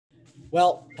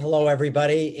Well, hello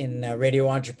everybody in Radio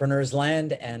Entrepreneurs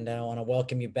Land, and I want to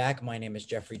welcome you back. My name is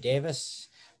Jeffrey Davis,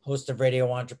 host of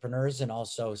Radio Entrepreneurs and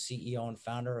also CEO and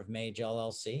founder of Mage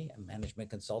LLC, a management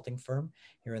consulting firm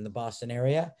here in the Boston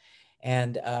area.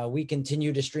 And we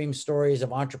continue to stream stories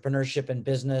of entrepreneurship and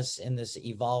business in this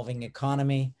evolving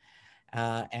economy.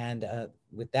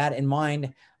 With that in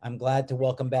mind, I'm glad to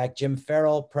welcome back Jim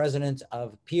Farrell, president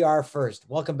of PRFirst.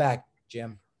 Welcome back,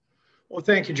 Jim. Well,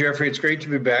 thank you, Jeffrey. It's great to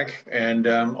be back, and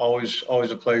always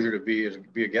a pleasure to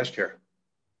be a guest here.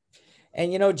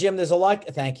 And, Jim, there's a lot.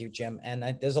 Thank you, Jim.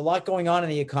 And there's a lot going on in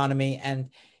the economy. And,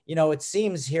 it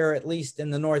seems here, at least in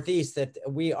the Northeast, that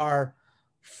we are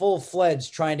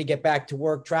full-fledged trying to get back to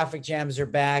work. Traffic jams are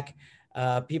back.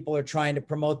 People are trying to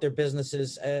promote their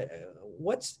businesses.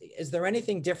 Is there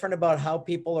anything different about how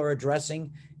people are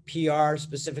addressing PR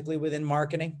specifically within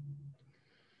marketing?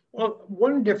 Well,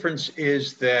 one difference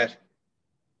is that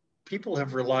people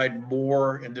have relied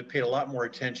more and they paid a lot more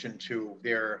attention to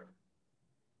their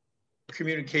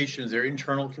communications, their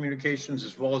internal communications,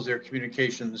 as well as their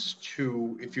communications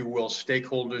to, if you will,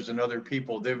 stakeholders and other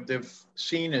people. They've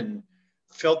seen and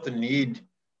felt the need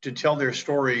to tell their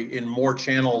story in more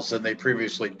channels than they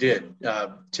previously did.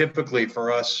 Typically for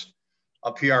us,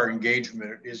 a PR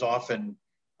engagement is often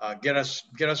get us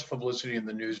publicity in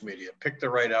the news media, pick the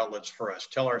right outlets for us,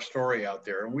 tell our story out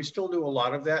there. And we still do a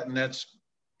lot of that, and that's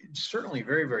certainly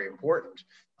very, very important.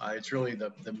 It's really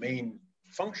the main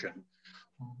function.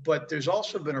 But there's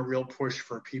also been a real push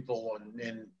for people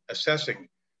in assessing,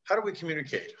 how do we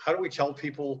communicate? How do we tell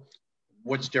people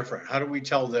what's different? How do we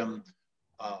tell them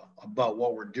about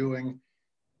what we're doing?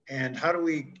 And how do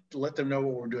we let them know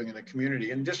what we're doing in the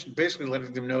community? And just basically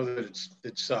letting them know that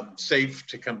it's safe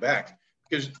to come back.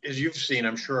 Because as you've seen,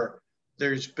 I'm sure,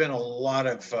 there's been a lot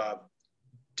of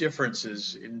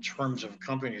differences in terms of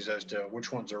companies as to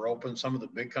which ones are open. Some of the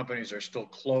big companies are still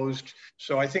closed.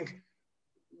 So I think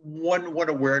one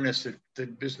awareness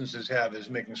that businesses have is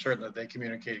making certain that they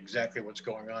communicate exactly what's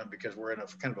going on, because we're in a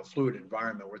kind of a fluid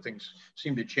environment where things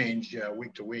seem to change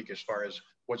week to week as far as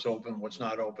what's open, what's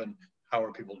not open, how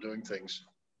are people doing things.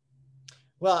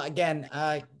 Well, again,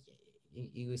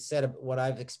 you said what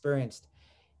I've experienced.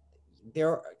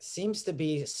 There seems to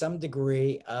be some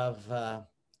degree of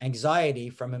anxiety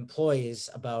from employees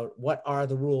about what are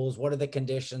the rules, what are the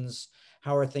conditions,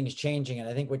 how are things changing? And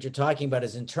I think what you're talking about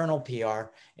is internal PR,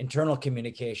 internal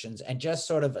communications, and just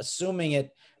sort of assuming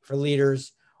it for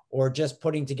leaders, or just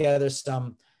putting together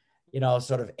some,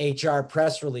 sort of HR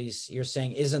press release, you're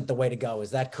saying isn't the way to go. Is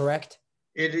that correct?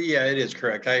 It is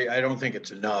correct. I don't think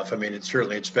it's enough. I mean,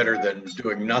 it's better than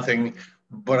doing nothing.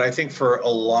 But I think for a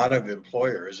lot of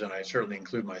employers, and I certainly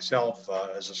include myself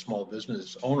as a small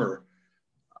business owner,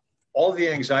 all the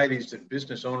anxieties that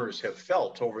business owners have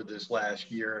felt over this last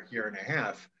year and a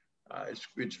half,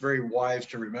 it's very wise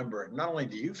to remember, not only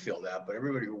do you feel that, but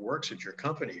everybody who works at your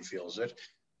company feels it.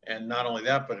 And not only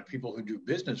that, but people who do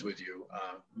business with you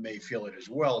may feel it as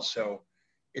well. So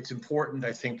it's important,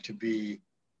 I think, to be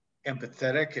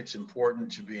empathetic. It's important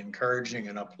to be encouraging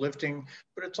and uplifting,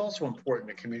 but it's also important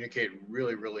to communicate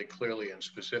really, really clearly and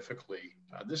specifically.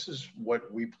 This is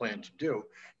what we plan to do.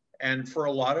 And for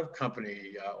a lot of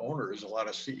company owners, a lot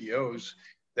of CEOs,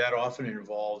 that often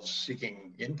involves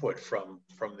seeking input from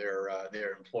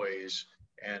their employees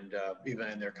and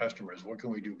even their customers. What can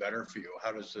we do better for you?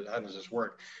 How does this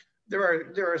work?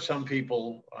 There are some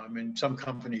people, some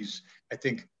companies, I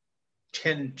think,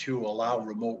 tend to allow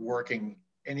remote working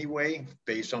anyway,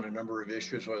 based on a number of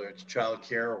issues, whether it's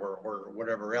childcare or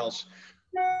whatever else.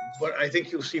 But I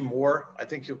think you'll see more. I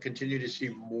think you'll continue to see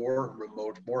more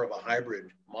remote, more of a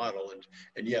hybrid model.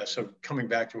 And yeah, so coming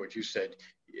back to what you said,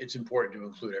 it's important to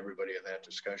include everybody in that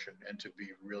discussion and to be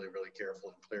really, really careful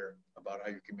and clear about how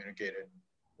you communicate it.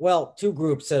 Well, two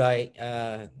groups that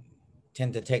I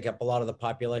tend to take up a lot of the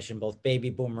population, both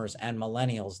baby boomers and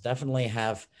millennials, definitely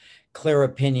have clear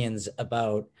opinions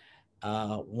about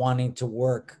wanting to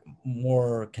work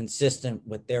more consistent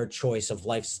with their choice of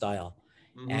lifestyle.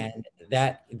 Mm-hmm. And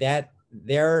that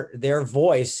their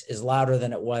voice is louder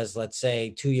than it was, let's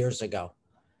say, 2 years ago.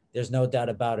 There's no doubt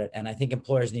about it. And I think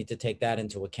employers need to take that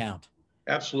into account.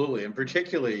 Absolutely. And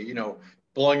particularly,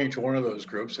 belonging to one of those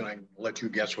groups, and I can let you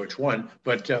guess which one,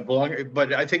 but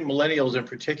I think millennials in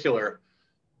particular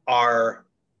are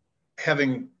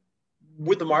having,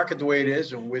 with the market the way it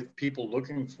is, and with people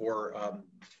looking for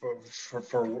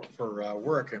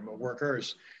work and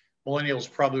workers,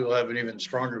 millennials probably will have an even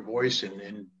stronger voice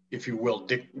in if you will,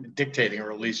 dictating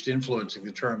or at least influencing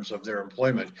the terms of their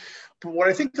employment. But what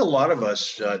I think a lot of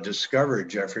us discovered,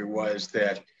 Jeffrey, was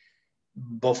that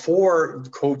before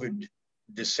COVID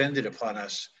descended upon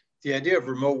us, The idea of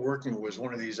remote working was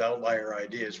one of these outlier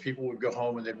ideas. People would go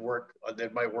home and they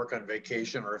might work on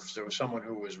vacation, or if there was someone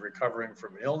who was recovering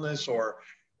from an illness, or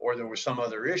there was some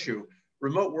other issue,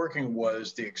 remote working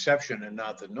was the exception and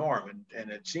not the norm.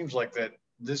 And it seems like that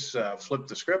this flipped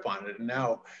the script on it. And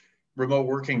now remote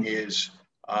working is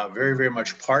very, very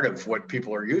much part of what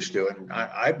people are used to. And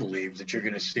I believe that you're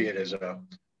going to see it as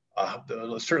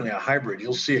certainly a hybrid.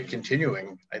 You'll see it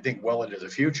continuing, I think, well into the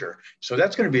future. So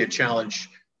that's going to be a challenge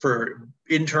for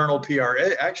internal PR,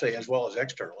 actually, as well as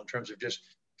external, in terms of just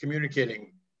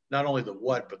communicating not only the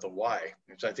what, but the why.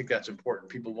 So I think that's important.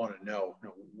 People want to know,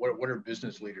 what are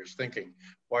business leaders thinking?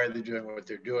 Why are they doing what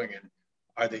they're doing? And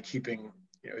are they keeping,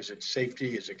 is it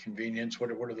safety? Is it convenience? What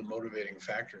are the motivating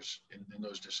factors in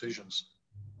those decisions?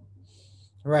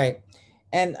 Right.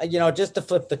 And, just to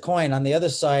flip the coin on the other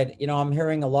side, I'm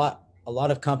hearing a lot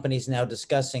of companies now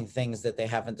discussing things that they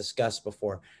haven't discussed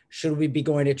before. Should we be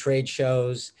going to trade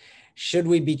shows? Should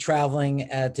we be traveling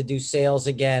to do sales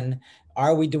again?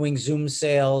 Are we doing Zoom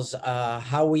sales?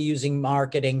 How are we using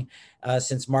marketing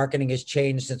since marketing has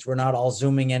changed, since we're not all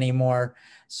Zooming anymore?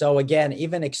 So again,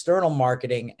 even external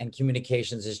marketing and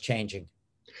communications is changing.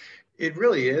 It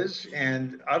really is.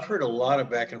 And I've heard a lot of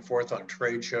back and forth on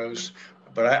trade shows,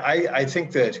 but I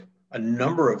think that a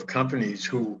number of companies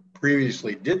who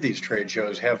previously did these trade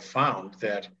shows have found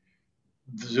that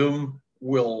Zoom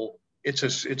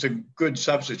it's a good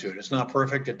substitute. It's not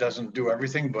perfect. It doesn't do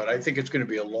everything, but I think it's going to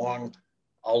be a long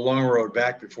road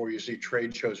back before you see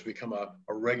trade shows become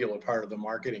a regular part of the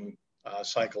marketing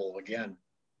cycle again.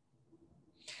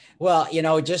 Well,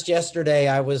 just yesterday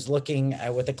I was looking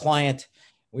with a client.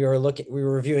 We were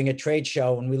reviewing a trade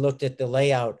show, and we looked at the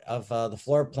layout of the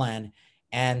floor plan,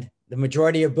 and the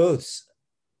majority of booths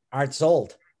aren't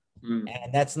sold.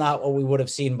 And that's not what we would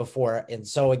have seen before. And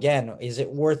so again, is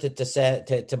it worth it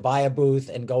to buy a booth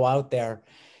and go out there?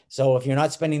 So if you're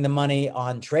not spending the money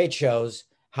on trade shows,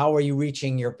 how are you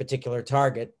reaching your particular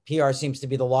target? PR seems to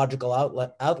be the logical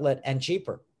outlet and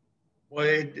cheaper. Well,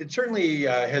 it certainly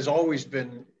has always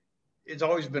been. It's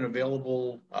always been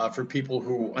available for people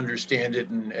who understand it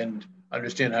and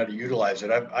understand how to utilize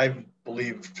it. I've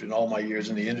believed in all my years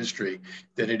in the industry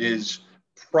that it is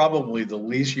probably the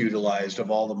least utilized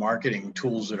of all the marketing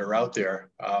tools that are out there,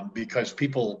 because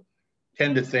people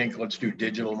tend to think, let's do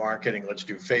digital marketing, let's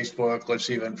do Facebook, let's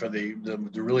even for the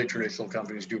really traditional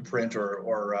companies do print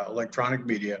or electronic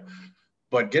media.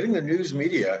 But getting the news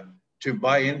media to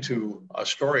buy into a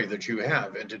story that you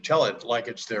have and to tell it like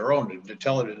it's their own and to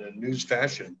tell it in a news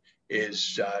fashion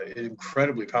is an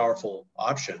incredibly powerful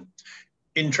option.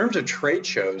 In terms of trade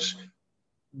shows,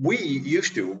 we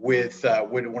used to,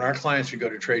 when our clients would go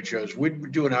to trade shows,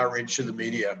 we'd do an outreach to the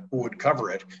media who would cover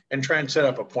it and try and set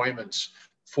up appointments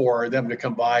for them to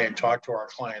come by and talk to our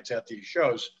clients at these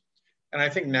shows. And I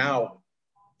think now,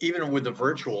 even with the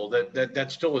virtual,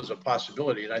 that still is a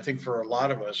possibility. And I think for a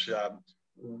lot of us,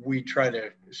 we try to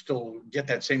still get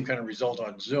that same kind of result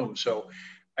on Zoom. So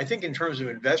I think in terms of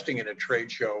investing in a trade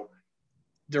show,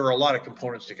 there are a lot of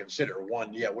components to consider.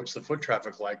 One, what's the foot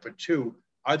traffic like? But two,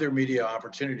 are there media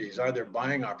opportunities? Are there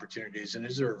buying opportunities? And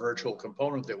is there a virtual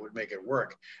component that would make it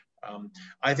work?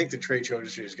 I think the trade show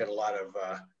industry has got a lot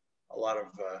of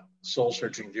soul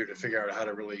searching to do to figure out how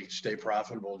to really stay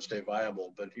profitable and stay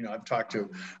viable. But I've talked to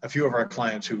a few of our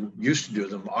clients who used to do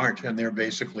them, aren't, and they're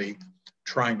basically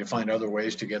trying to find other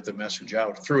ways to get the message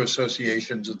out through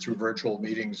associations and through virtual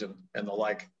meetings and the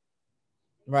like.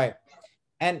 Right.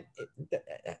 And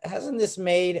hasn't this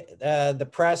made the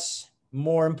press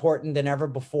more important than ever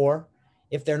before?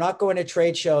 If they're not going to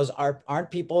trade shows,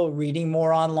 aren't people reading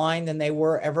more online than they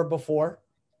were ever before?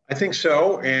 I think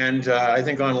so. And I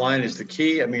think online is the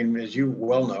key. I mean, as you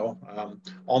well know,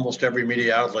 almost every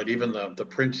media outlet, even the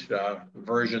print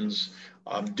versions,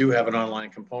 do have an online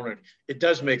component. It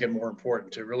does make it more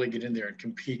important to really get in there and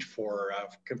compete for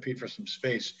some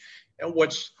space. And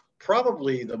what's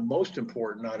probably the most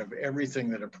important out of everything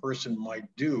that a person might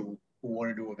do who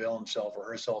wanted to avail himself or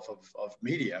herself of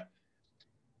media,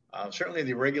 certainly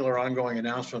the regular ongoing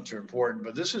announcements are important,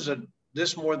 but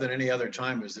this more than any other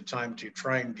time is the time to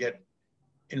try and get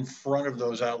in front of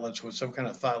those outlets with some kind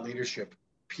of thought leadership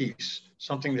piece,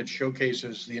 something that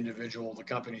showcases the individual, the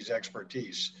company's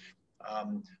expertise.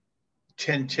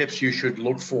 10 tips you should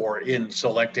look for in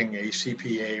selecting a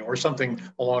CPA or something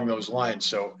along those lines.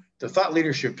 So the thought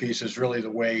leadership piece is really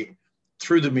the way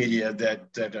through the media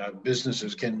that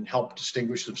businesses can help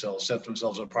distinguish themselves, set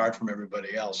themselves apart from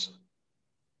everybody else.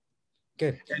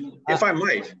 Good. And if I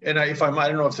might, I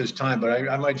don't know if there's time, but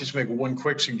I might just make one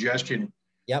quick suggestion.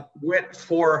 Yep.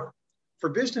 For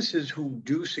businesses who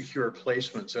do secure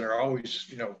placements and are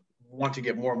always, want to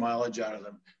get more mileage out of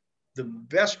them,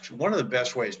 one of the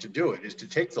best ways to do it is to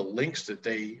take the links that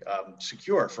they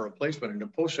secure for a placement and to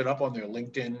post it up on their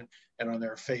LinkedIn and on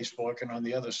their Facebook and on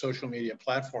the other social media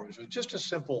platforms with just a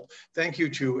simple thank you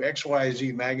to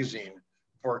XYZ Magazine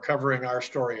for covering our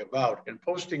story about, and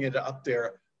posting it up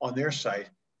there on their site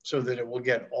so that it will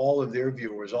get all of their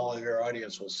viewers, all of their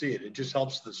audience will see it. It just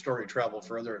helps the story travel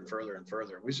further and further and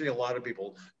further. We see a lot of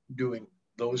people doing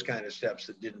those kind of steps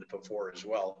that didn't before as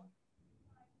well.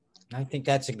 I think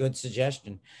that's a good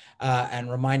suggestion.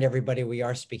 And remind everybody, we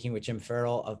are speaking with Jim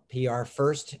Farrell of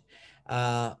PRFirst.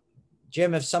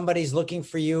 Jim, if somebody's looking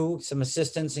for you, some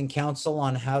assistance and counsel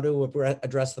on how to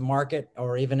address the market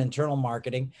or even internal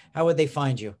marketing, how would they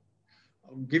find you?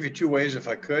 I'll give you two ways if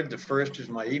I could. The first is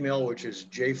my email, which is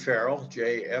jfarrell,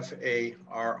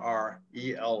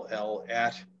 JFARRELL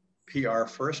at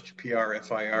PRFirst,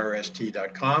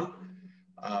 PRFirst.com.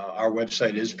 Our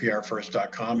website is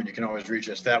PRFirst.com, and you can always reach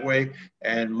us that way.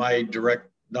 And my direct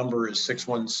number is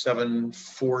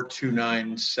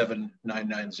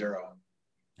 617-429-7990.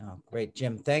 Oh, great,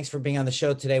 Jim. Thanks for being on the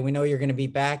show today. We know you're going to be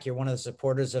back. You're one of the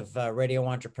supporters of Radio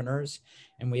Entrepreneurs,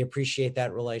 and we appreciate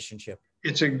that relationship.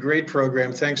 It's a great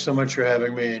program. Thanks so much for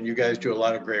having me, and you guys do a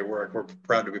lot of great work. We're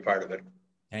proud to be part of it.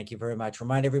 Thank you very much.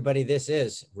 Remind everybody, this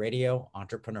is Radio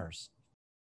Entrepreneurs.